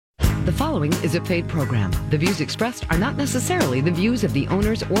The following is a paid program. The views expressed are not necessarily the views of the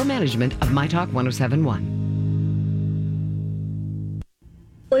owners or management of My Talk 1071.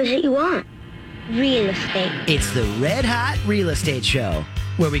 What is it you want? Real estate. It's the Red Hot Real Estate Show,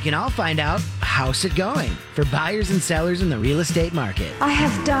 where we can all find out how's it going for buyers and sellers in the real estate market. I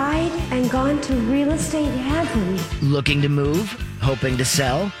have died and gone to real estate heaven. Looking to move? Hoping to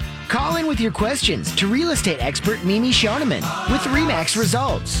sell? Call in with your questions to real estate expert Mimi Shoneman with RE/MAX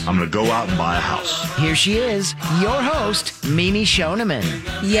Results. I'm going to go out and buy a house. Here she is, your host, Mimi Shoneman.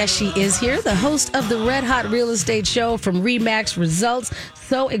 Yes, she is here, the host of the Red Hot Real Estate Show from RE/MAX Results.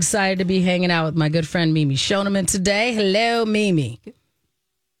 So excited to be hanging out with my good friend Mimi Shoneman today. Hello, Mimi.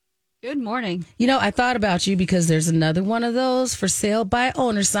 Good morning. You know, I thought about you because there's another one of those for sale by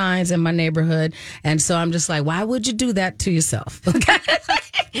owner signs in my neighborhood. And so I'm just like, why would you do that to yourself?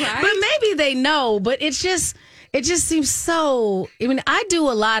 Right? But maybe they know, but it just seems so, I mean, I do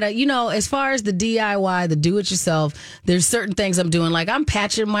a lot of, as far as the DIY, the do it yourself, there's certain things I'm doing. Like I'm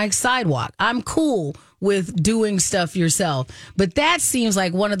patching my sidewalk. I'm cool with doing stuff yourself. But that seems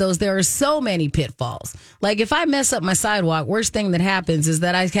like one of those, there are so many pitfalls. Like if I mess up my sidewalk, worst thing that happens is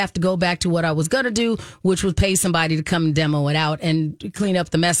that I have to go back to what I was going to do, which was pay somebody to come and demo it out and clean up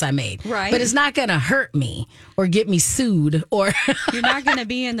the mess I made. Right. But it's not going to hurt me or get me sued or... You're not going to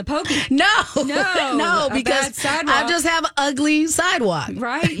be in the pokey. No, because I just have an ugly sidewalk.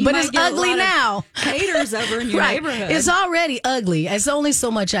 Right. But it's ugly now. Haters over in your neighborhood. It's already ugly. It's only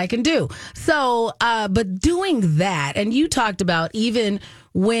so much I can do. So, but doing that, and you talked about even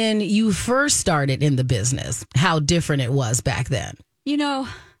when you first started in the business, how different it was back then.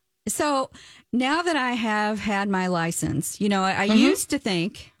 So now that I have had my license, I used to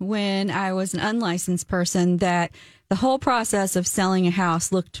think when I was an unlicensed person that the whole process of selling a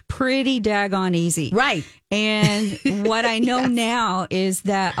house looked pretty daggone easy. Right. And what I know now is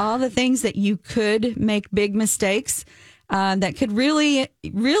that all the things that you could make big mistakes that could really,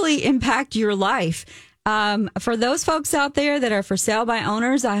 really impact your life. For those folks out there that are for sale by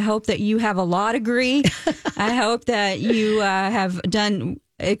owners, I hope that you have a law degree. I hope that you have done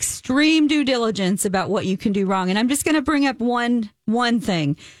extreme due diligence about what you can do wrong. And I'm just going to bring up one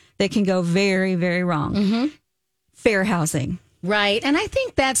thing that can go very, very wrong. Mm-hmm. Fair housing. Right. And I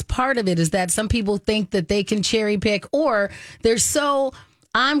think that's part of it, is that some people think that they can cherry pick, or they're so,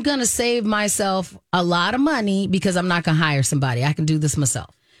 I'm going to save myself a lot of money because I'm not going to hire somebody. I can do this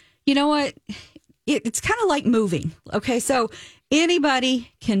myself. You know what? It's kind of like moving. Okay. So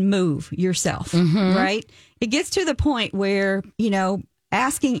anybody can move yourself, right? It gets to the point where,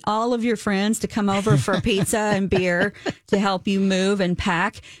 asking all of your friends to come over for pizza and beer to help you move and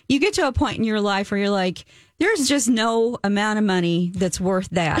pack, you get to a point in your life where you're like, there's just no amount of money that's worth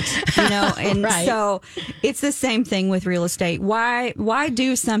that, and right. So it's the same thing with real estate. Why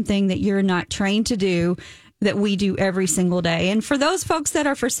do something that you're not trained to do that we do every single day? And for those folks that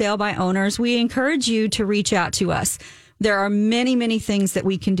are for sale by owners, we encourage you to reach out to us. There are many, many things that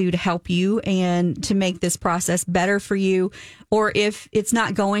we can do to help you and to make this process better for you. Or if it's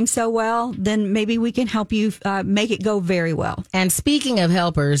not going so well, then maybe we can help you make it go very well. And speaking of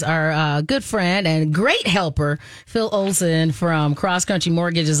helpers, our good friend and great helper, Phil Olson from Cross Country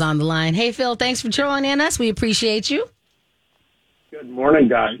Mortgage, is on the line. Hey, Phil, thanks for joining us. We appreciate you. Good morning,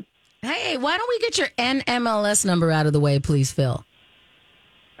 guys. Hey, why don't we get your NMLS number out of the way, please, Phil?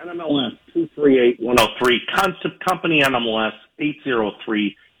 NMLS 238103, Concept Company NMLS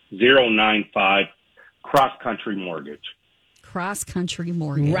 803095, Cross Country Mortgage. Cross Country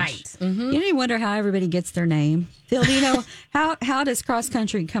Mortgage. Right. Mm-hmm. You wonder how everybody gets their name. Phil, do you know how does Cross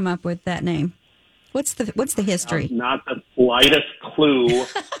Country come up with that name? What's the history? Not the slightest clue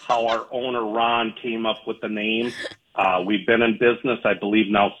how our owner Ron came up with the name. We've been in business, I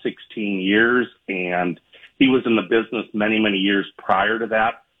believe, now 16 years, and he was in the business many, many years prior to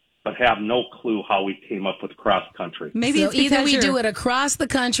that, but have no clue how we came up with cross country. Maybe so either we do it across the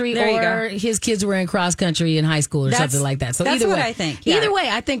country, or his kids were in cross country in high school or something like that. So that's either what way, I think. Yeah. Either way,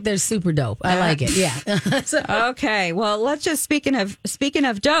 I think they're super dope. I like it. Yeah. Okay. Well, let's just speaking of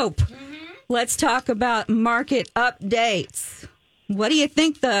dope, let's talk about market updates. What do you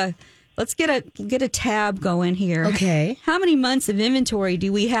think let's get a tab going here. Okay. How many months of inventory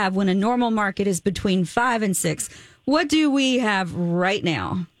do we have when a normal market is between 5 and 6? What do we have right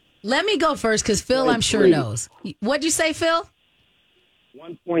now? Let me go first because Phil, I'm sure, knows. What'd you say, Phil?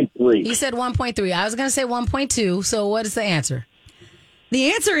 1.3. He said 1.3. I was going to say 1.2. So what is the answer?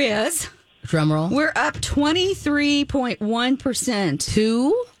 The answer is... Drum roll. We're up 23.1%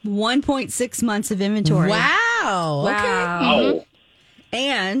 to 1.6 months of inventory. Wow. Okay. Wow.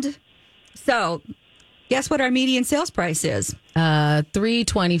 And so, guess what our median sales price is?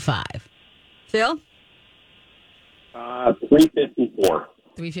 $325. Phil? 354.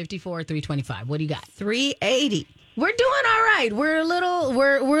 354, 325. What do you got? 380. We're doing all right. We're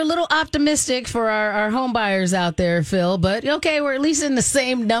a little optimistic for our home buyers out there, Phil. But okay, we're at least in the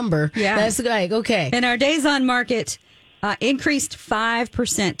same number. Yeah, that's like okay. And our days on market increased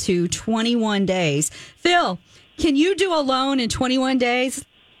 5% to 21 days. Phil, can you do a loan in 21 days?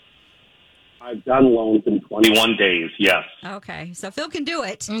 I've done loans in 21 days, yes. Okay, so Phil can do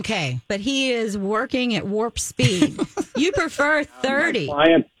it. Okay, but he is working at warp speed. You prefer 30.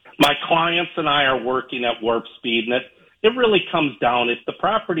 My clients and I are working at warp speed, and it really comes down, if the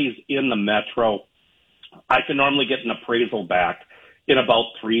property's in the metro, I can normally get an appraisal back in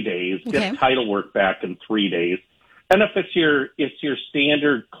about 3 days, get title work back in 3 days. And if it's your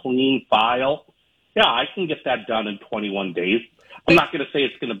standard clean file, yeah, I can get that done in 21 days. I'm not going to say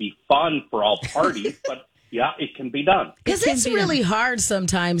it's going to be fun for all parties, but yeah, it can be done. Because it's really hard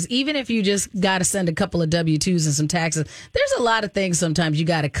sometimes, even if you just got to send a couple of W-2s and some taxes. There's a lot of things sometimes you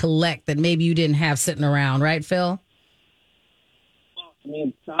got to collect that maybe you didn't have sitting around, right, Phil? I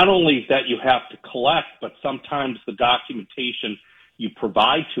mean, not only that you have to collect, but sometimes the documentation you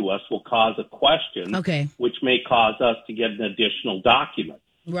provide to us will cause a question, which may cause us to get an additional document.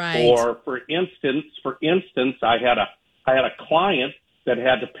 Right. Or for instance, I had a client that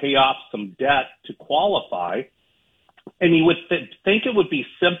had to pay off some debt to qualify, and you would think it would be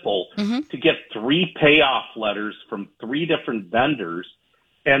simple to get 3 payoff letters from 3 different vendors.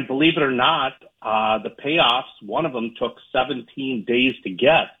 And believe it or not, the payoffs, one of them took 17 days to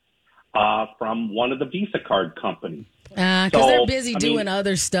get from one of the Visa card companies. Because they're busy doing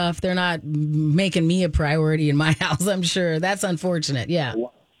other stuff. They're not making me a priority in my house, I'm sure. That's unfortunate, yeah. A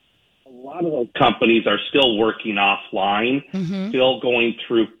lot of those companies are still working offline, still going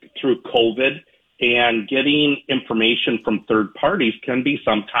through COVID, and getting information from third parties can be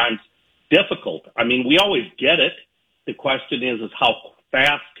sometimes difficult. I mean, we always get it. The question is how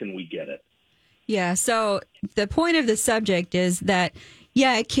fast can we get it? Yeah, so the point of the subject is that,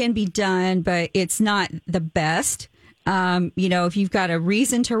 yeah, it can be done, but it's not the best. If you've got a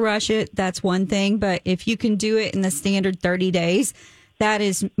reason to rush it, that's one thing. But if you can do it in the standard 30 days, that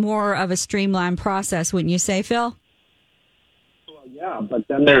is more of a streamlined process, wouldn't you say, Phil? Well, yeah, but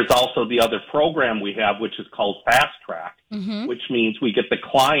then there's also the other program we have, which is called Fast Track, which means we get the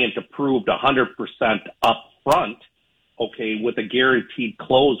client approved 100% up front, with a guaranteed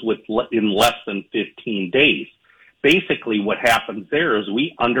close in less than 15 days. Basically, what happens there is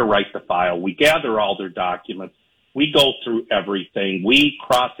we underwrite the file, we gather all their documents, we go through everything, we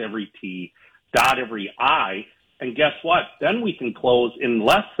cross every T, dot every I, and guess what? Then we can close in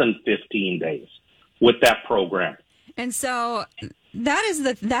less than 15 days with that program. And so that is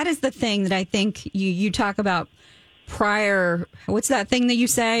the thing that I think you talk about prior. What's that thing that you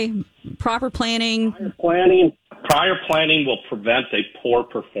say? Proper planning. Prior planning will prevent a poor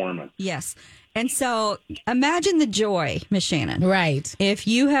performance. Yes. And so imagine the joy, Miss Shannon. Right. If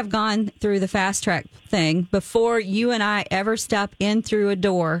you have gone through the fast track thing before you and I ever step in through a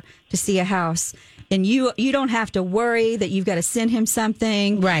door to see a house, and you don't have to worry that you've got to send him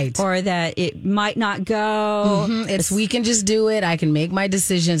something, right, or that it might not go. We can just do it. I can make my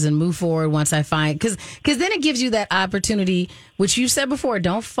decisions and move forward once I find, because then it gives you that opportunity, which you said before.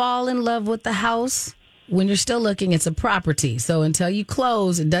 Don't fall in love with the house when you're still looking. It's a property, so until you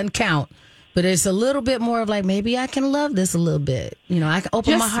close, it doesn't count. But it's a little bit more of like, maybe I can love this a little bit. I can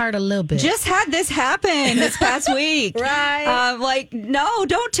open my heart a little bit. Just had this happen this past week. Right. No,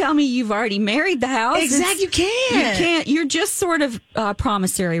 don't tell me you've already married the house. Exactly. You can't. You can't. You're just sort of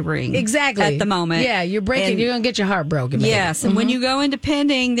promissory ring. Exactly. At the moment. Yeah, you're breaking. You're going to get your heart broken. Maybe. Yes. And when you go into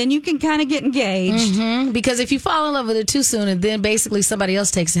pending, then you can kind of get engaged. Because if you fall in love with it too soon and then basically somebody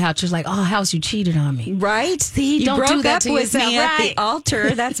else takes the house, you're like, oh, house, you cheated on me. Right. See, you don't broke do that up to with yourself. me at the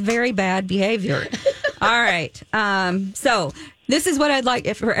altar. That's very bad behavior. All right. So this is what I'd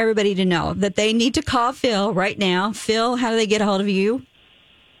like for everybody to know, that they need to call Phil right now. Phil, how do they get a hold of you?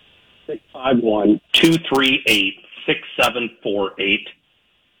 651-238-6748.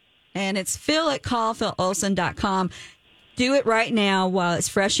 And it's Phil at callphilolson.com. Do it right now while it's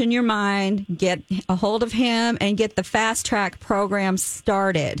fresh in your mind. Get a hold of him and get the fast track program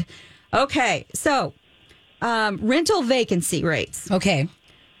started. Okay. So rental vacancy rates. Okay.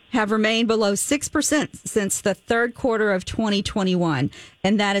 Have remained below 6% since the third quarter of 2021.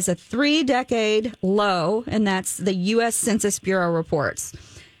 And that is a 3-decade low, and that's the U.S. Census Bureau reports.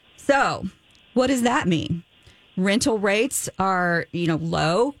 So what does that mean? Rental rates are,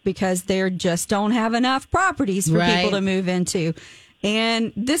 low because they just don't have enough properties for people to move into.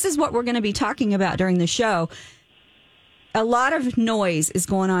 And this is what we're going to be talking about during the show. a lot of noise is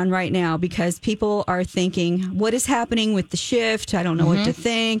going on right now because people are thinking, what is happening with the shift? I don't know what to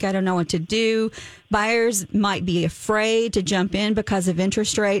think. I don't know what to do. Buyers might be afraid to jump in because of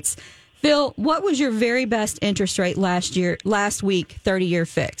interest rates. Phil, what was your very best interest rate last week, 30-year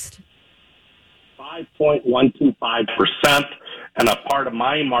fixed? 5.125%. And a part of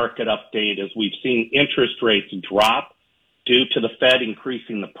my market update is we've seen interest rates drop due to the Fed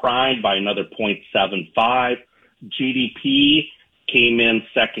increasing the prime by another 0.75. GDP came in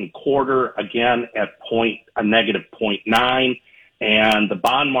second quarter again at a negative 0.9, and the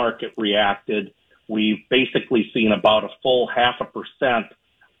bond market reacted. We've basically seen about a full 0.5%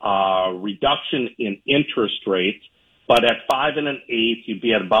 reduction in interest rates, but at 5 1/8, you'd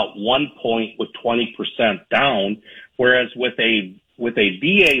be at about 1 point with 20% down, whereas with a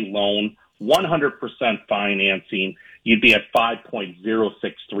VA loan, 100% financing, you'd be at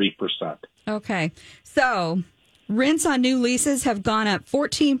 5.063%. Okay, so rents on new leases have gone up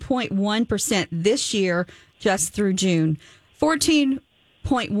 14.1% this year just through June.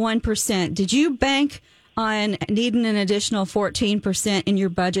 14.1%. Did you bank on needing an additional 14% in your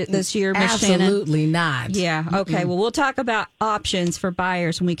budget this year, Ms. Shannon? Absolutely not. Yeah, okay. Well, we'll talk about options for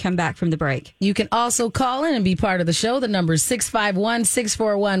buyers when we come back from the break. You can also call in and be part of the show. The number is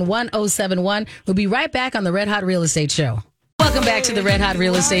 651-641-1071. We'll be right back on the Red Hot Real Estate Show. Welcome back to the Red Hot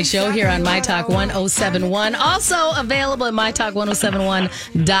Real Estate Show here on My Talk 1071. Also available at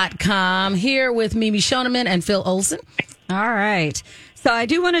mytalk1071.com. Here with Mimi Shoneman and Phil Olson. All right. So I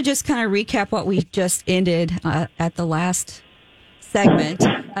do want to just kind of recap what we just ended at the last segment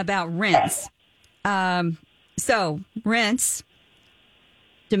about rents. So rents,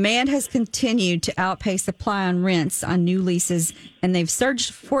 demand has continued to outpace supply on rents on new leases, and they've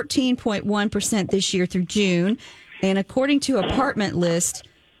surged 14.1% this year through June. And according to Apartment List,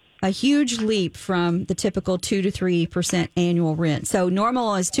 a huge leap from the typical 2 to 3% annual rent. So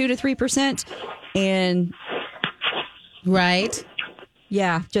normal is 2 to 3%, and right.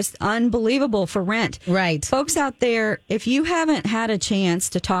 Yeah, just unbelievable for rent. Right. Folks out there, if you haven't had a chance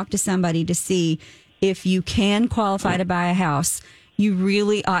to talk to somebody to see if you can qualify to buy a house, you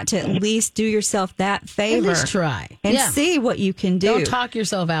really ought to at least do yourself that favor. At least try. And see what you can do. Don't talk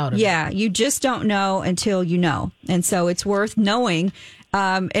yourself out of it. Yeah, you just don't know until you know. And so it's worth knowing.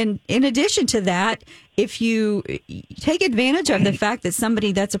 And in addition to that, if you take advantage of the fact that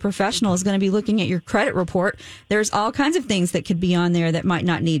somebody that's a professional is going to be looking at your credit report, there's all kinds of things that could be on there that might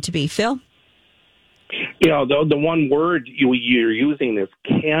not need to be. Phil? You know, the one word you're using is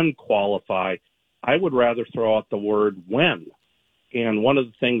can qualify. I would rather throw out the word when. And one of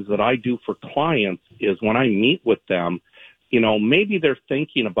the things that I do for clients is when I meet with them, you know, maybe they're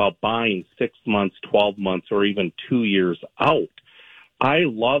thinking about buying 6 months, 12 months, or even 2 years out. I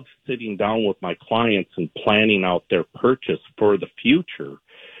love sitting down with my clients and planning out their purchase for the future.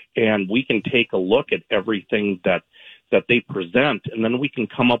 And we can take a look at everything that they present, and then we can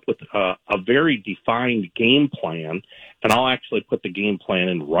come up with a very defined game plan. And I'll actually put the game plan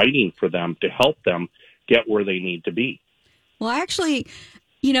in writing for them to help them get where they need to be. Well, actually,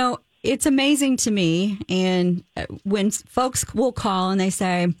 you know, it's amazing to me. And when folks will call and they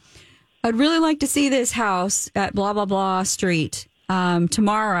say, I'd really like to see this house at blah, blah, blah street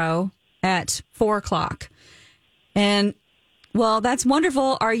tomorrow at 4:00. And, well, that's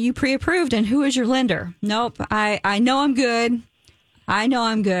wonderful. Are you pre-approved? And who is your lender? Nope. I know I'm good. I know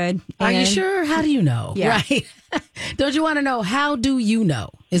I'm good. Are you sure? How do you know? Yeah. Right. Don't you want to know? How do you know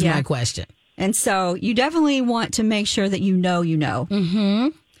is my question. And so you definitely want to make sure that you know. Mm-hmm.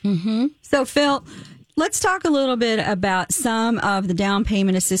 Mm-hmm. So, Phil, let's talk a little bit about some of the down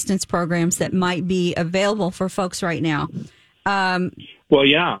payment assistance programs that might be available for folks right now. Well,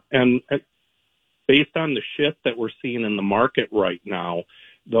 yeah. And based on the shift that we're seeing in the market right now,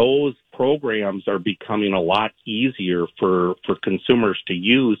 those programs are becoming a lot easier for consumers to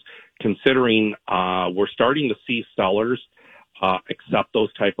use, considering we're starting to see sellers accept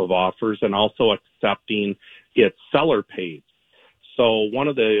those type of offers and also accepting it seller paid. So one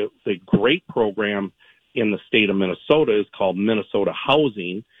of the great programs in the state of Minnesota is called Minnesota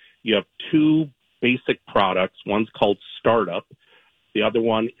Housing. You have two basic products. One's called Startup. The other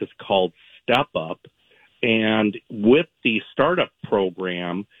one is called Step Up. And with the Startup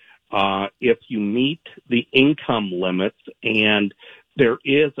program, if you meet the income limits and there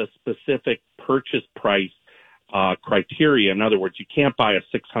is a specific purchase price criteria. In other words, you can't buy a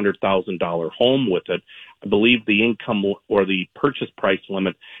 $600,000 home with it. I believe the income or the purchase price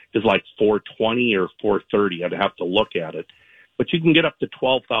limit is like $420,000 or $430,000. I'd have to look at it, but you can get up to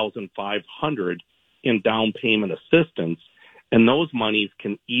 $12,500 in down payment assistance, and those monies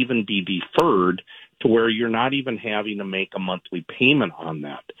can even be deferred to where you're not even having to make a monthly payment on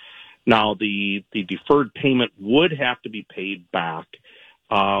that. Now, the deferred payment would have to be paid back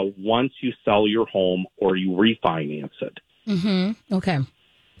once you sell your home or you refinance it. Mm-hmm. Okay.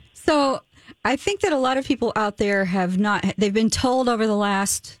 So I think that a lot of people out there they've been told over the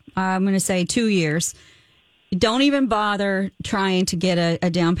last, I'm going to say 2 years, don't even bother trying to get a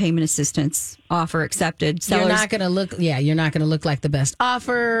down payment assistance offer accepted. You're not going to look like the best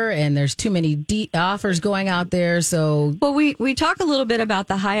offer, and there's too many offers going out there. So, well, we talk a little bit about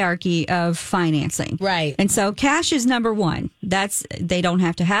the hierarchy of financing, right? And so, cash is number one. They don't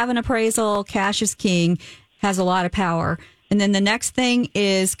have to have an appraisal. Cash is king, has a lot of power. And then the next thing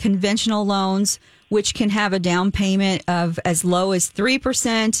is conventional loans, which can have a down payment of as low as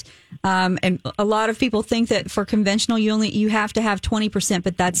 3%. And a lot of people think that for conventional, you have to have 20%,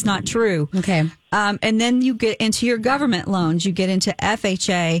 but that's not true. Okay. And then you get into your government loans. You get into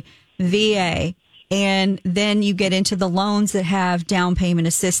FHA, VA, and then you get into the loans that have down payment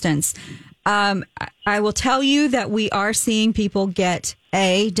assistance. I will tell you that we are seeing people get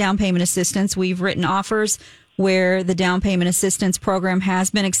down payment assistance. We've written offers where the down payment assistance program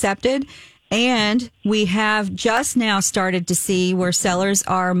has been accepted. And we have just now started to see where sellers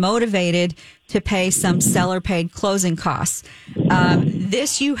are motivated to pay some seller paid closing costs.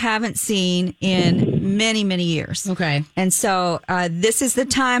 This you haven't seen in many, many years. Okay. And so this is the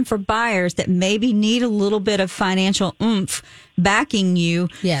time for buyers that maybe need a little bit of financial oomph backing you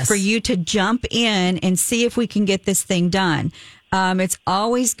for you to jump in and see if we can get this thing done. It's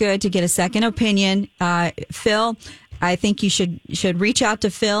always good to get a second opinion. Phil, I think you should reach out to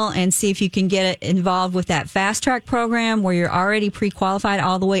Phil and see if you can get involved with that fast track program where you're already pre-qualified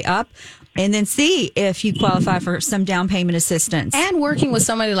all the way up, and then see if you qualify for some down payment assistance. And working with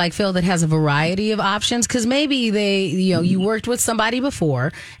somebody like Phil that has a variety of options, because maybe you worked with somebody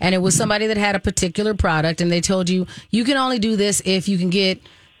before and it was somebody that had a particular product and they told you can only do this if you can get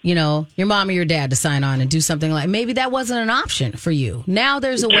your mom or your dad to sign on and do something like, maybe that wasn't an option for you. Now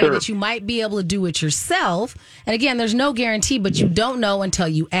there's a way that you might be able to do it yourself. And again, there's no guarantee, but you don't know until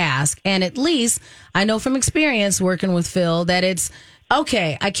you ask. And at least I know from experience working with Phil that it's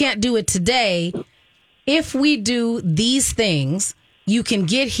okay. I can't do it today. If we do these things, you can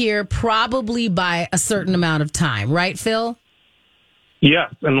get here probably by a certain amount of time. Right, Phil?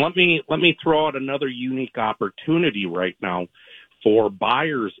 Yes. And let me throw out another unique opportunity right now for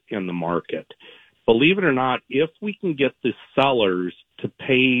buyers in the market. Believe it or not, if we can get the sellers to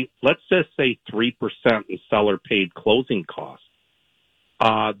pay, let's just say 3% in seller paid closing costs,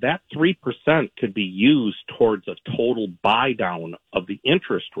 that 3% could be used towards a total buy down of the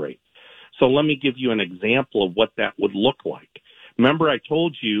interest rate. So let me give you an example of what that would look like. Remember, I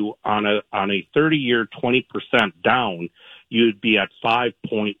told you on a 30-year 20% down, you'd be at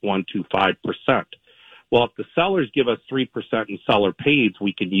 5.125%. Well, if the sellers give us 3% in seller pays,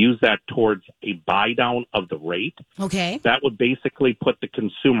 we can use that towards a buy down of the rate. Okay. That would basically put the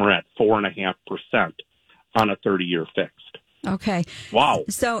consumer at 4.5% on a 30-year fixed. Okay. Wow.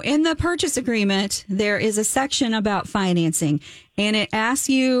 So in the purchase agreement, there is a section about financing, and it asks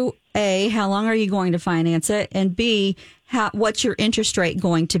you, A, how long are you going to finance it? And B, what's your interest rate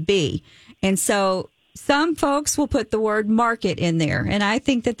going to be? And so some folks will put the word market in there, and I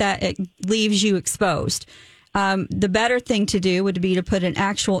think that it leaves you exposed. The better thing to do would be to put an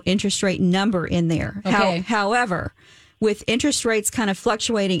actual interest rate number in there. Okay. However, with interest rates kind of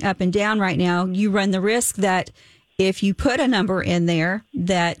fluctuating up and down right now, you run the risk that if you put a number in there,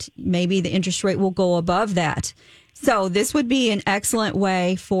 that maybe the interest rate will go above that. So this would be an excellent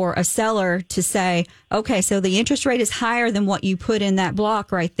way for a seller to say, okay, so the interest rate is higher than what you put in that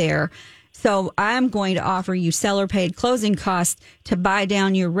block right there. So I'm going to offer you seller paid closing costs to buy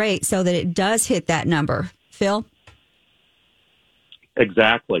down your rate so that it does hit that number. Phil?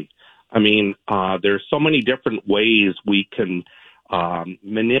 Exactly. I mean, there's so many different ways we can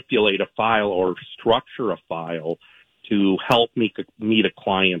manipulate a file or structure a file to help meet a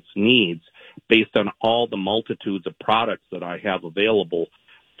client's needs based on all the multitudes of products that I have available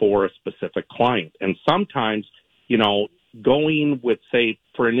for a specific client. And sometimes, going with, say,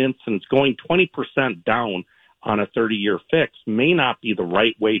 for an instance, going 20% down on a 30-year fix may not be the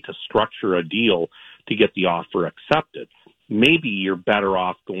right way to structure a deal to get the offer accepted. Maybe you're better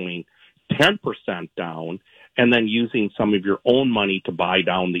off going 10% down and then using some of your own money to buy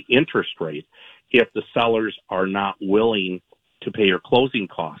down the interest rate if the sellers are not willing to pay your closing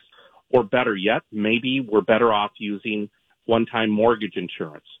costs. Or better yet, maybe we're better off using one-time mortgage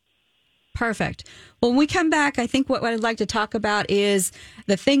insurance. Perfect. Well, when we come back, I think what I'd like to talk about is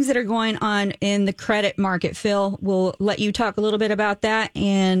the things that are going on in the credit market. Phil, we'll let you talk a little bit about that,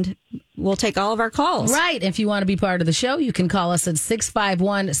 and we'll take all of our calls. Right. If you want to be part of the show, you can call us at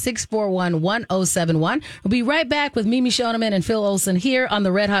 651-641-1071. We'll be right back with Mimi Shoneman and Phil Olson here on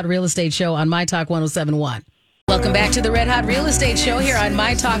the Red Hot Real Estate Show on My Talk 1071. Welcome back to the Red Hot Real Estate Show here on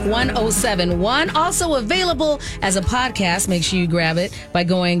My Talk 1071. Also available as a podcast. Make sure you grab it by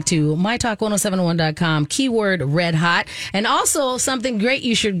going to mytalk1071.com, keyword Red Hot. And also something great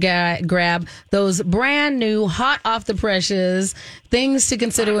you should grab, those brand new, hot off the presses, things to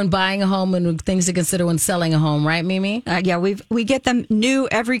consider when buying a home and things to consider when selling a home. Right, Mimi? Yeah, we get them new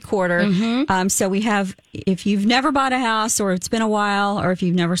every quarter. So we have, if you've never bought a house or it's been a while, or if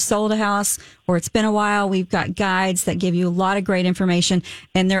you've never sold a house or it's been a while, we've got guides that give you a lot of great information,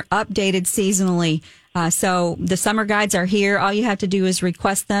 and they're updated seasonally. So the summer guides are here. All you have to do is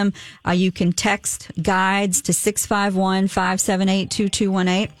request them. You can text guides to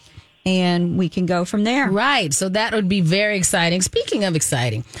 651-578-2218. And we can go from there. Right. So that would be very exciting. Speaking of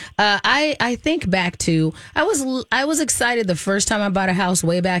exciting, I think back to, I was excited the first time I bought a house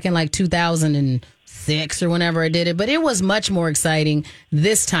way back in like 2006 or whenever I did it. But it was much more exciting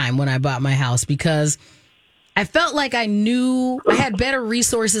this time when I bought my house, because I felt like I had better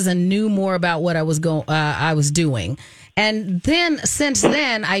resources and knew more about what I was doing. And then since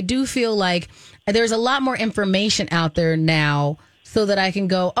then, I do feel like there's a lot more information out there now, so that I can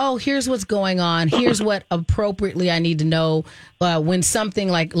go, oh, here's what's going on. Here's what appropriately I need to know when something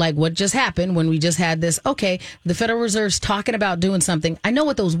like what just happened, when we just had this, okay, the Federal Reserve's talking about doing something. I know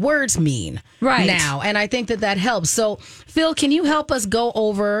what those words mean now, and I think that helps. So, Phil, can you help us go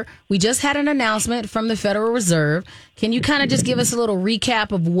over, we just had an announcement from the Federal Reserve. Can you kind of just give us a little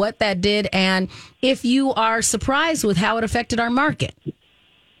recap of what that did, and if you are surprised with how it affected our market?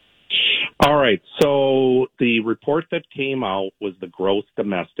 All right. So the report that came out was the Gross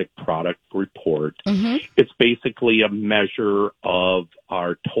Domestic Product Report. It's basically a measure of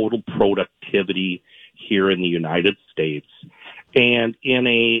our total productivity here in the United States. And in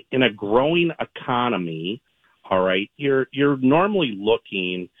a growing economy, all right, you're normally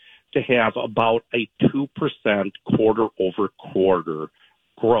looking to have about a 2% quarter over quarter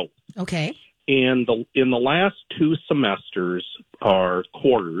growth. Okay. In the last two semesters or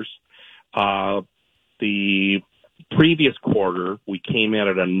quarters, the previous quarter, we came in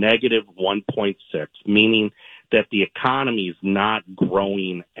at a negative 1.6, meaning that the economy is not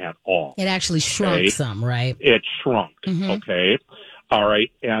growing at all. It actually shrunk some, right? It shrunk. Okay. All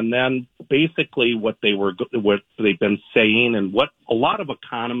right. And then basically what they've been saying, and what a lot of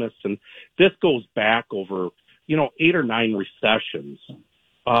economists, and this goes back over, 8 or 9 recessions,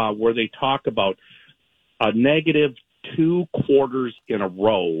 where they talk about a negative 2 quarters in a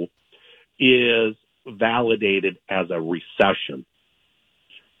row is validated as a recession.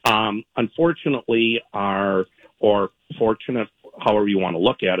 Unfortunately, or fortunate, however you want to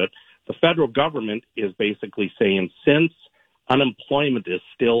look at it, the federal government is basically saying, since unemployment is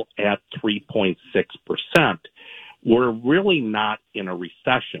still at 3.6%, we're really not in a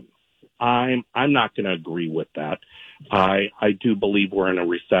recession. I'm not going to agree with that. I do believe we're in a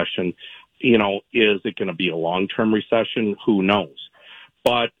recession. Is it going to be a long-term recession? Who knows?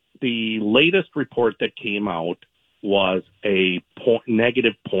 But the latest report that came out was a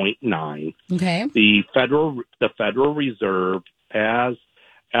negative 0.9. Okay. The Federal Reserve, as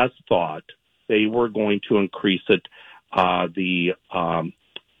thought, they were going to increase it.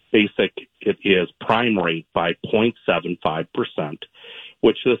 It is prime rate by 0.75%,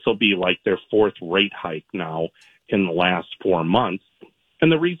 which this will be like their fourth rate hike now in the last 4 months.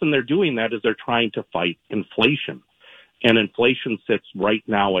 And the reason they're doing that is they're trying to fight inflation. And inflation sits right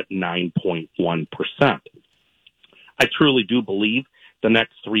now at 9.1%. I truly do believe the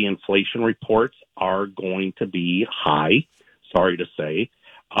next 3 inflation reports are going to be high, sorry to say,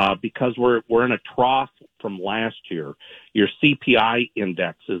 because we're in a trough from last year. Your CPI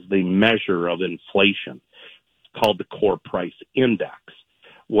index is the measure of inflation. It's called the core price index.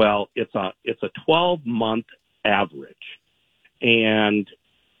 Well, it's a 12-month average, and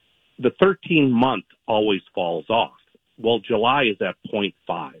the 13-month always falls off. Well, July is at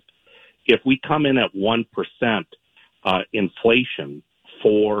 0.5. If we come in at 1% inflation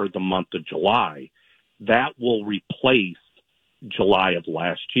for the month of July, that will replace July of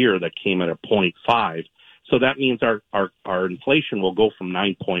last year that came in at 0.5. So that means our inflation will go from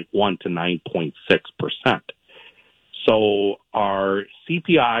 9.1 to 9.6%. So our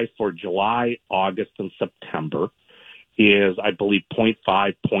CPI for July, August, and September is, I believe,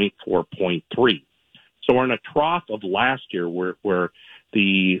 0.5, 0.4, 0.3. So we're in a trough of last year where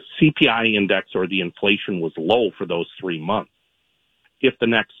the CPI index or the inflation was low for those 3 months. If the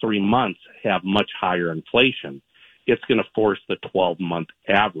next 3 months have much higher inflation, it's going to force the 12-month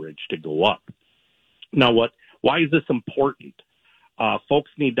average to go up. Now, why is this important?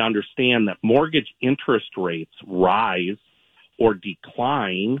 Folks need to understand that mortgage interest rates rise or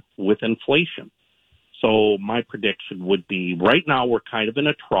decline with inflation. So my prediction would be right now we're kind of in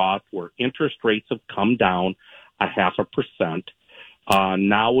a trough where interest rates have come down 0.5%.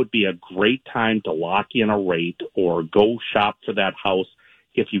 Now would be a great time to lock in a rate or go shop for that house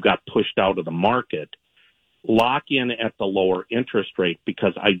if you got pushed out of the market. Lock in at the lower interest rate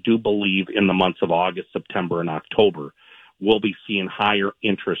because I do believe in the months of August, September, and October, we'll be seeing higher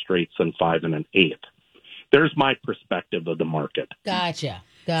interest rates than 5 1/8. There's my perspective of the market. Gotcha.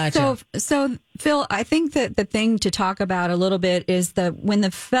 So Phil, I think that the thing to talk about a little bit is that when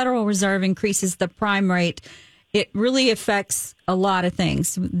the Federal Reserve increases the prime rate, it really affects a lot of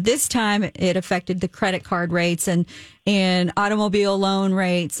things. This time it affected the credit card rates and automobile loan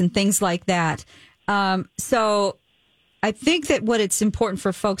rates and things like that. So I think that what it's important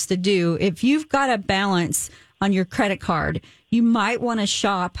for folks to do, if you've got a balance on your credit card, you might want to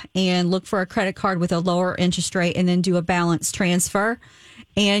shop and look for a credit card with a lower interest rate and then do a balance transfer.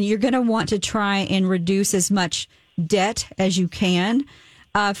 And you're going to want to try and reduce as much debt as you can.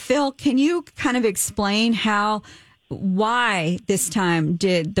 Phil, can you kind of explain why this time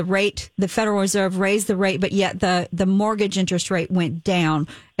did the Federal Reserve raise the rate, but yet the mortgage interest rate went down?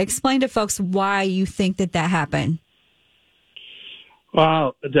 Explain to folks why you think that happened.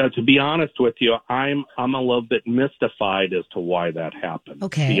 Well, to be honest with you, I'm a little bit mystified as to why that happened.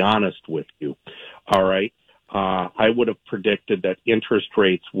 Okay. To be honest with you. All right. I would have predicted that interest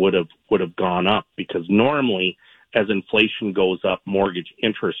rates would have gone up because normally as inflation goes up, mortgage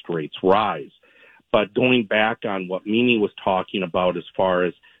interest rates rise. But going back on what Mimi was talking about as far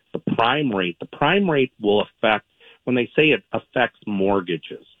as the prime rate will affect, when they say it affects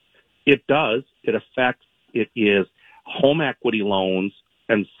mortgages, it does. It is home equity loans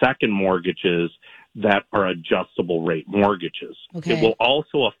and second mortgages that are adjustable rate mortgages. Okay. It will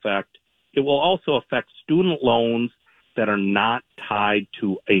also affect student loans that are not tied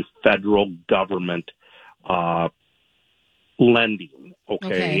to a federal government lending.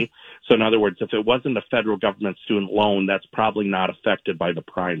 Okay. So in other words, if it wasn't a federal government student loan, that's probably not affected by the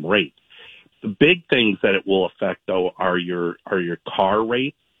prime rate. The big things that it will affect though are your car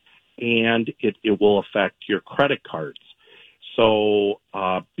rates, and it will affect your credit cards. So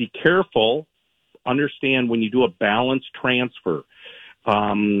be careful. Understand when you do a balance transfer,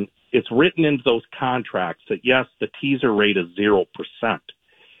 it's written into those contracts that, yes, the teaser rate is 0%.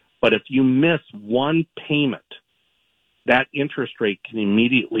 But if you miss one payment, that interest rate can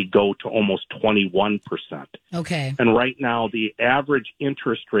immediately go to almost 21%. Okay. And right now, the average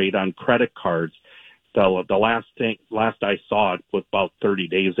interest rate on credit cards, the last I saw it was about 30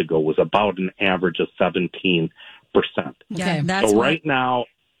 days ago, was about an average of 17%. Okay. That's so right now,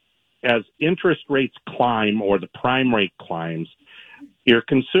 as interest rates climb or the prime rate climbs, your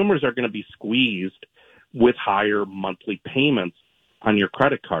consumers are going to be squeezed with higher monthly payments on your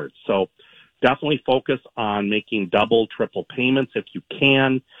credit cards. So definitely focus on making double, triple payments if you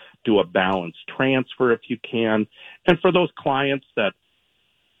can. Do a balance transfer if you can. And for those clients that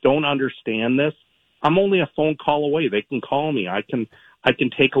don't understand this, I'm only a phone call away. They can call me. I can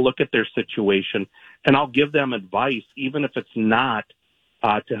take a look at their situation, and I'll give them advice, even if it's not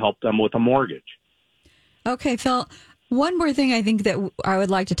to help them with a mortgage. Okay, Phil. One more thing I think that I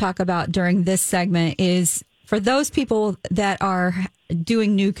would like to talk about during this segment is for those people that are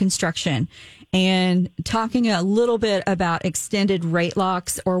doing new construction and talking a little bit about extended rate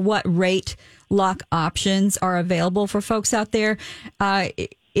locks or what rate lock options are available for folks out there.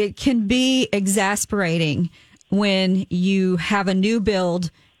 It can be exasperating when you have a new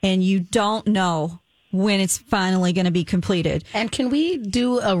build and you don't know when it's finally going to be completed. And can we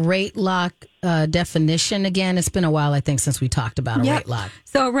do a rate lock definition again? It's been a while, I think, since we talked about a rate lock.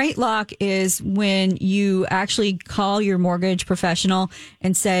 So a rate lock is when you actually call your mortgage professional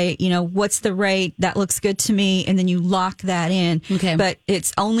and say, what's the rate? That looks good to me. And then you lock that in. Okay. But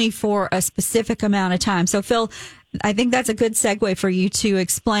it's only for a specific amount of time. So, Phil, I think that's a good segue for you to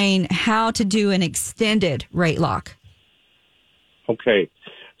explain how to do an extended rate lock. Okay.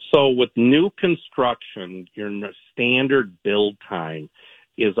 So with new construction, your standard build time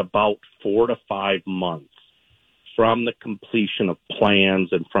is about 4 to 5 months from the completion of plans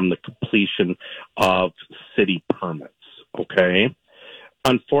and from the completion of city permits. Okay.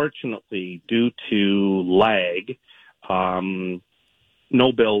 Unfortunately, due to lag,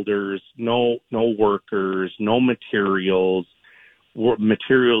 no builders, no workers, no materials,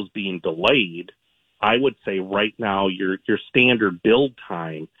 materials being delayed, I would say right now your standard build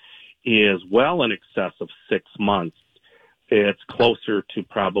time is well in excess of 6 months. It's closer to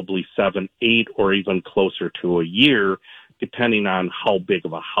probably 7, 8, or even closer to a year, depending on how big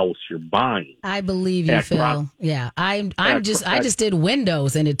of a house you're buying. I believe you, Phil. I just did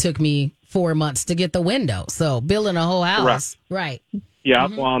windows, and it took me 4 months to get the windows. So building a whole house, right? Yeah,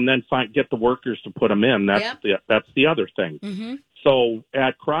 well, and then get the workers to put them in. That's the other thing. Mm-hmm. So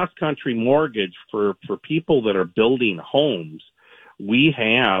at Cross Country Mortgage, for people that are building homes, we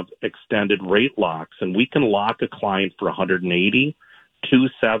have extended rate locks, and we can lock a client for 180,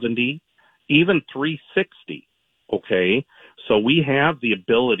 270, even 360. Okay, so we have the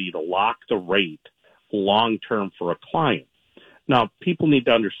ability to lock the rate long term for a client. Now, people need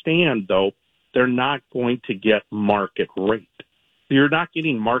to understand, though, they're not going to get market rate. You're not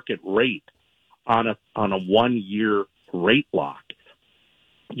getting market rate on a 1 year rate lock.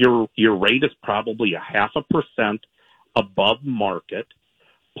 Your rate is probably 0.5% above market,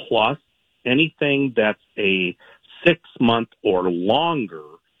 plus anything that's a 6 month or longer,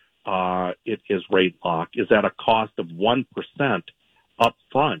 it is rate lock, is at a cost of 1% up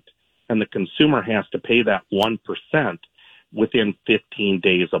front, and the consumer has to pay that 1% within 15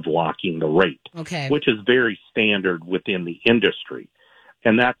 days of locking the rate, which is very standard within the industry.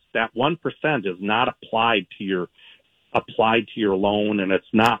 And that 1% is not applied to your loan, and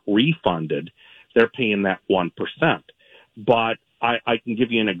it's not refunded. They're paying that 1%. But I can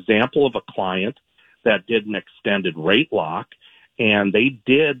give you an example of a client that did an extended rate lock, and they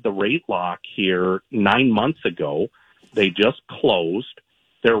did the rate lock here 9 months ago. They just closed.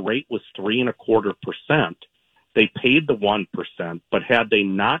 Their rate was 3.25%. They paid the 1%, but had they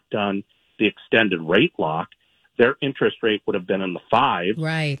not done the extended rate lock, their interest rate would have been in the 5s.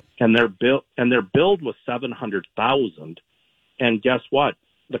 Right. And their build was $700,000. And guess what?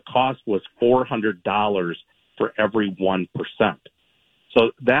 The cost was $400 for every 1%.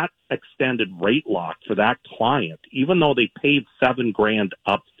 So that extended rate lock for that client, even though they paid $7,000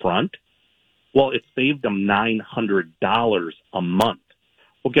 up front, well, it saved them $900 a month.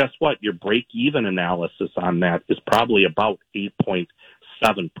 Well, guess what? Your break-even analysis on that is probably about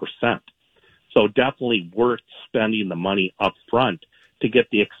 8.7%. So definitely worth spending the money up front to get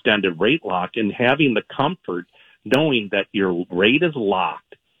the extended rate lock and having the comfort knowing that your rate is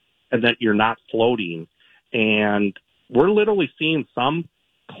locked and that you're not floating. And we're literally seeing some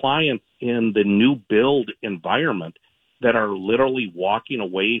clients in the new build environment that are literally walking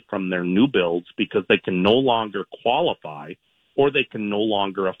away from their new builds because they can no longer qualify or they can no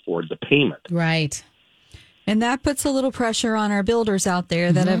longer afford the payment. Right. And that puts a little pressure on our builders out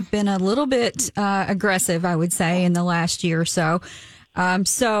there that have been a little bit aggressive, I would say, in the last year or so.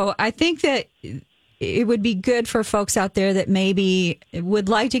 So I think that it would be good for folks out there that maybe would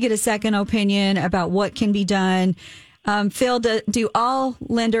like to get a second opinion about what can be done. Phil, do all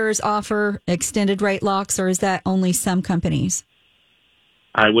lenders offer extended rate locks, or is that only some companies?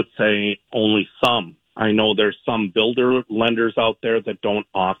 I would say only some. I know there's some builder lenders out there that don't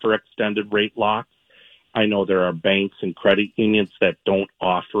offer extended rate locks. I know there are banks and credit unions that don't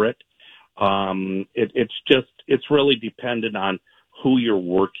offer it. It's really dependent on who you're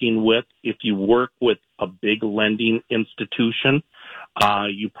working with. If you work with a big lending institution,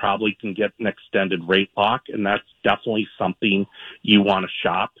 you probably can get an extended rate lock, and that's definitely something you want to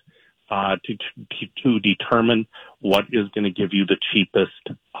shop to determine what is going to give you the cheapest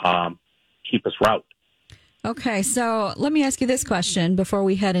route. Okay, so let me ask you this question before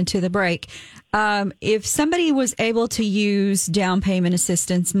we head into the break. If somebody was able to use down payment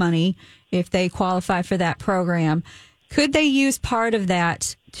assistance money, if they qualify for that program, could they use part of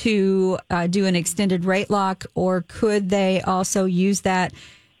that to do an extended rate lock, or could they also use that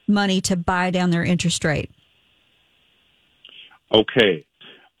money to buy down their interest rate? Okay.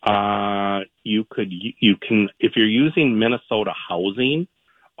 You can, if you're using Minnesota housing,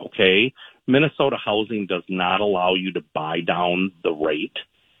 okay, Minnesota housing does not allow you to buy down the rate.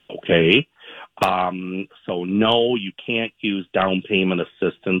 Okay. So no, you can't use down payment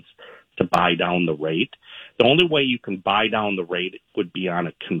assistance to buy down the rate. The only way you can buy down the rate would be on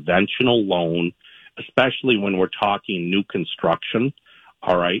a conventional loan, especially when we're talking new construction.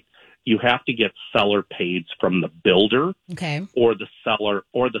 All right. You have to get seller pays from the builder, okay, or the seller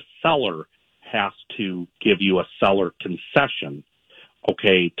has to give you a seller concession,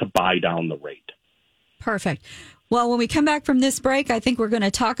 okay, to buy down the rate. Perfect. Well, when we come back from this break, I think we're going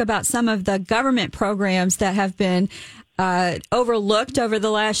to talk about some of the government programs that have been overlooked over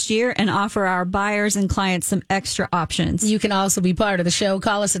the last year and offer our buyers and clients some extra options. You can also be part of the show.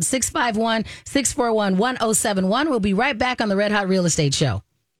 Call us at 651-641-1071. We'll be right back on the Red Hot Real Estate Show.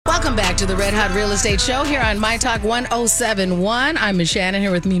 Welcome back to the Red Hot Real Estate Show here on My Talk 1071. I'm Ms. Shannon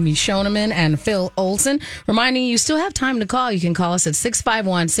here with Mimi Shoneman and Phil Olson. Reminding you still have time to call. You can call us at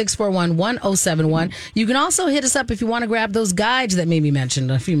 651-641-1071. You can also hit us up if you want to grab those guides that Mimi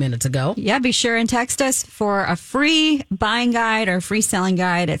mentioned a few minutes ago. Yeah, be sure and text us for a free buying guide or free selling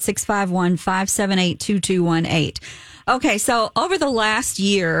guide at 651-578-2218. Okay, so over the last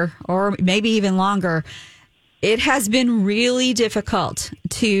year or maybe even longer, it has been really difficult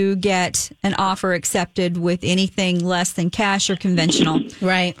to get an offer accepted with anything less than cash or conventional.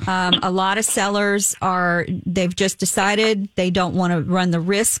 Right. A lot of sellers they've just decided they don't want to run the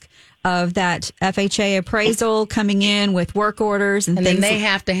risk of that FHA appraisal coming in with work orders and things. Then they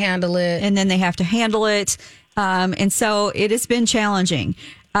have to handle it. And so it has been challenging.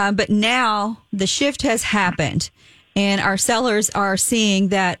 But now the shift has happened and our sellers are seeing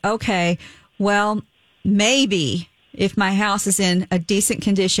that, okay, well, maybe if my house is in a decent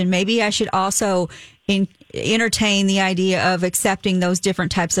condition, maybe I should also entertain the idea of accepting those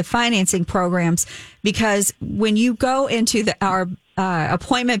different types of financing programs. Because when you go into our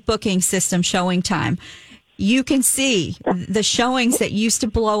appointment booking system, Showing Time, you can see the showings that used to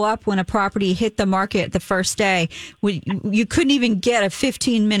blow up when a property hit the market the first day. You couldn't even get a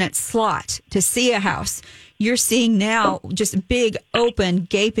 15-minute slot to see a house. You're seeing now just big, open,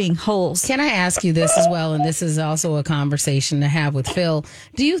 gaping holes. Can I ask you this as well? And this is also a conversation to have with Phil.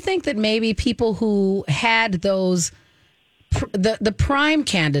 Do you think that maybe people who had those, the prime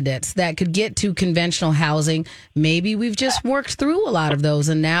candidates that could get to conventional housing, maybe we've just worked through a lot of those.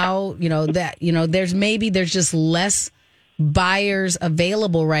 And now, there's just less buyers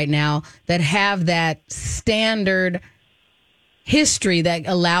available right now that have that standard history that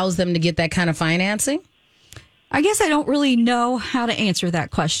allows them to get that kind of financing? I guess I don't really know how to answer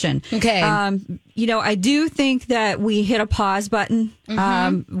that question. Okay. I do think that we hit a pause button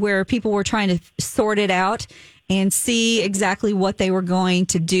where people were trying to sort it out and see exactly what they were going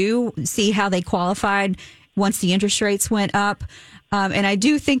to do, see how they qualified once the interest rates went up. And I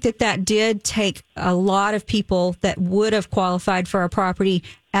do think that did take a lot of people that would have qualified for a property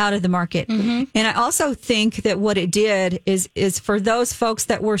out of the market. And I also think that what it did is for those folks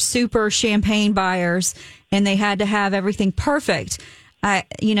that were super champagne buyers and they had to have everything perfect.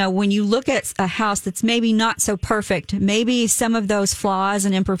 When you look at a house that's maybe not so perfect, maybe some of those flaws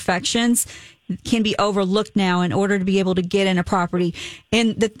and imperfections can be overlooked now in order to be able to get in a property.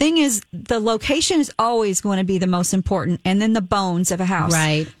 And the thing is, the location is always going to be the most important, and then the bones of a house.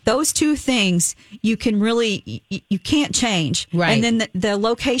 Right. Those two things you can't change. Right. And then the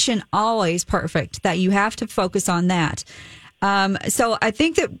location always perfect, that you have to focus on that. So I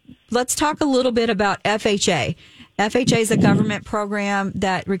think that let's talk a little bit about FHA. FHA is a government program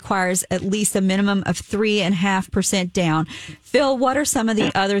that requires at least a minimum of 3.5% down. Phil, what are some of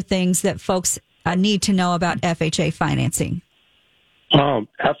the other things that folks need to know about FHA financing?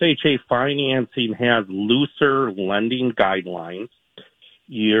 FHA financing has looser lending guidelines.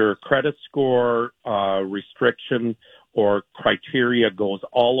 Your credit score restriction or criteria goes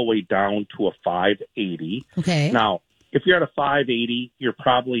all the way down to a 580. Okay. Now, if you're at a 580, you're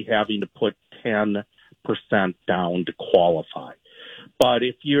probably having to put 10% down to qualify. But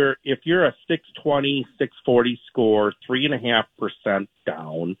if you're a 620, 640 score, 3.5%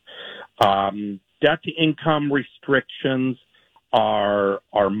 down, debt to income restrictions are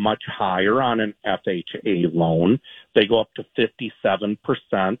much higher on an FHA loan. They go up to 57%.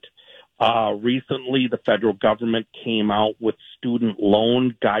 Recently, the federal government came out with student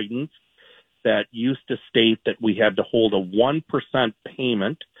loan guidance that used to state that we had to hold a 1%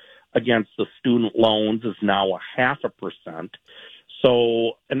 payment against the student loans is now a 0.5%.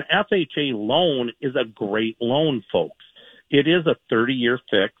 So an FHA loan is a great loan, folks. It is a 30-year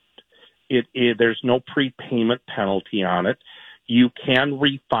fixed. There's no prepayment penalty on it. You can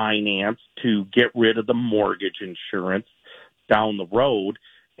refinance to get rid of the mortgage insurance down the road.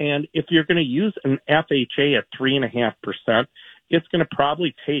 And if you're going to use an FHA at 3.5%, it's going to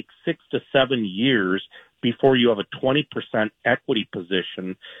probably take 6 to 7 years before you have a 20% equity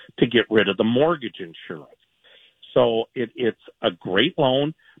position to get rid of the mortgage insurance. So it's a great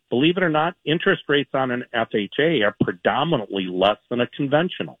loan. Believe it or not, interest rates on an FHA are predominantly less than a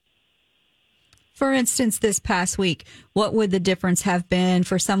conventional. For instance, this past week, what would the difference have been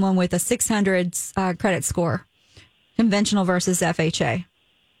for someone with a 600 credit score, conventional versus FHA?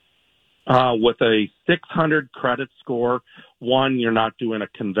 With a 600 credit score, one, you're not doing a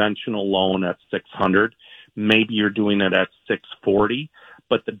conventional loan at 600 maybe you're doing it at 640.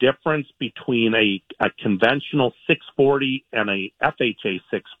 But the difference between a conventional 640 and a FHA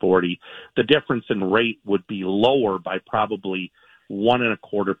 640, the difference in rate would be lower by probably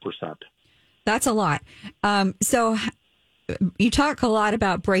 1.25%. That's a lot. So you talk a lot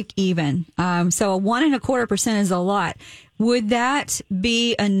about break even. So a 1.25% is a lot. Would that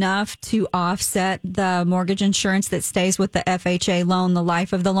be enough to offset the mortgage insurance that stays with the FHA loan, the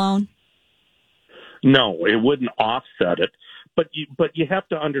life of the loan? No, it wouldn't offset it. But you have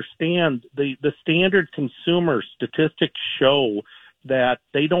to understand the standard consumer statistics show that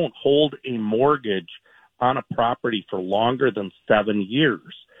they don't hold a mortgage on a property for longer than 7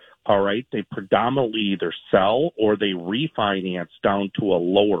 years. All right. They predominantly either sell or they refinance down to a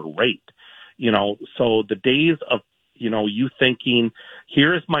lower rate. So the days of, you thinking,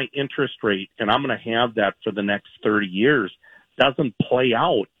 here's my interest rate and I'm going to have that for the next 30 years doesn't play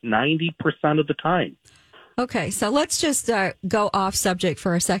out 90% of the time. Okay, so let's just go off subject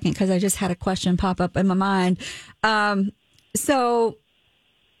for a second because I just had a question pop up in my mind. And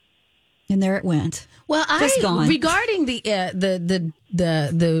there it went. Well, regarding the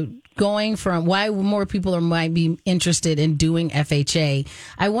going from why more people might be interested in doing FHA,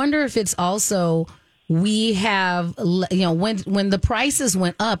 I wonder if it's also we have, when the prices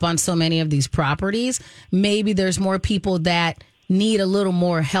went up on so many of these properties, maybe there's more people that need a little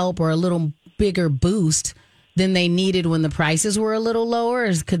more help or a little bigger boost than they needed when the prices were a little lower.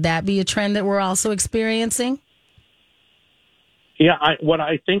 Could that be a trend that we're also experiencing? Yeah, what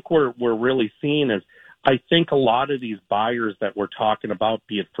I think we're really seeing is I think a lot of these buyers that we're talking about,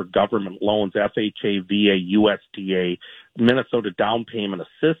 be it for government loans, FHA, VA, USDA, Minnesota down payment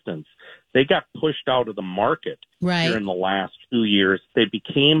assistance, they got pushed out of the market here in the last 2 years. They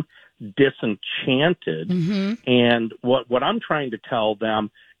became disenchanted. Mm-hmm. And what I'm trying to tell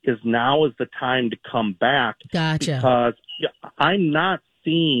them is now is the time to come back. Gotcha. Because I'm not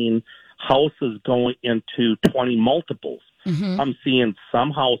seeing houses going into 20 multiples. Mm-hmm. I'm seeing some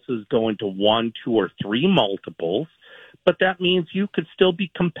houses go into 1, 2, or 3 multiples, but that means you could still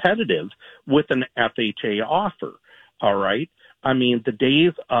be competitive with an FHA offer. All right. I mean, the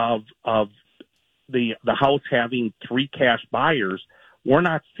days of the house having 3 cash buyers, we're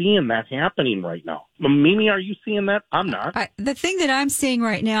not seeing that happening right now. Mimi, are you seeing that? I'm not. The thing that I'm seeing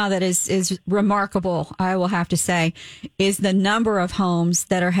right now that is remarkable, I will have to say, is the number of homes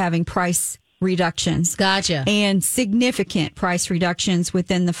that are having price reductions. Gotcha. And significant price reductions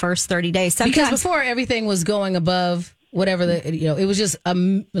within the first 30 days. Because before everything was going above whatever it was just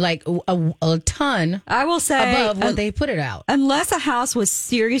like a ton. I will say above what they put it out. Unless a house was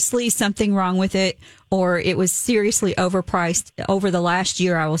seriously something wrong with it, or it was seriously overpriced over the last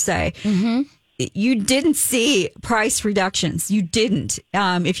year, I will say. Mm-hmm. You didn't see price reductions. You didn't.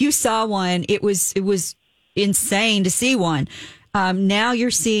 If you saw one, it was insane to see one. Now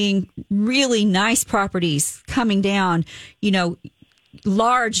you're seeing really nice properties coming down,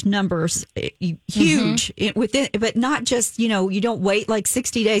 large numbers, huge within, but not just, you don't wait like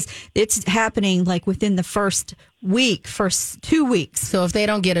 60 days. It's happening like within the first 2 weeks. So if they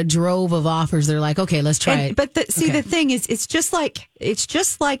don't get a drove of offers, they're like, okay, let's try it. But the thing is, it's just like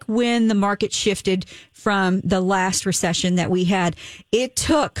when the market shifted from the last recession that we had. It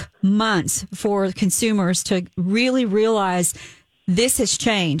took months for consumers to really realize this has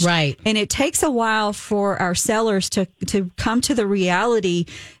changed. Right. And it takes a while for our sellers to come to the reality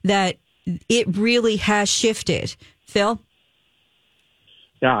that it really has shifted. Phil?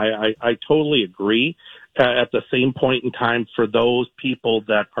 Yeah, I totally agree. At the same point in time, for those people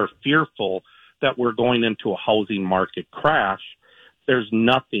that are fearful that we're going into a housing market crash, there's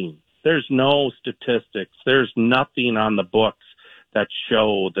nothing. There's no statistics. There's nothing on the books that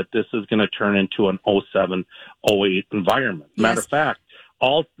show that this is going to turn into an 07, 08 environment. Yes. Matter of fact,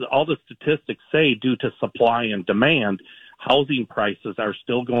 all the statistics say due to supply and demand, housing prices are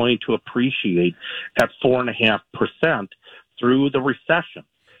still going to appreciate at 4.5% through the recession.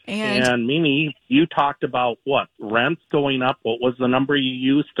 And Mimi, you talked about rents going up. What was the number you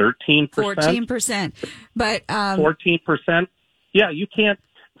used? 13%? 14%. But 14%. Yeah, you can't,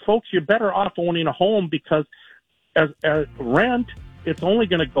 folks, you're better off owning a home because as rent, it's only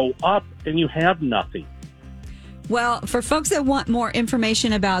going to go up and you have nothing. Well, for folks that want more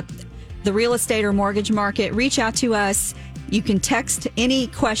information about the real estate or mortgage market, reach out to us. You can text any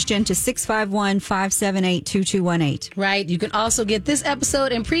question to 651-578-2218. Right. You can also get this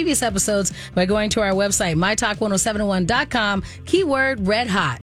episode and previous episodes by going to our website, mytalk1071.com, keyword red hot.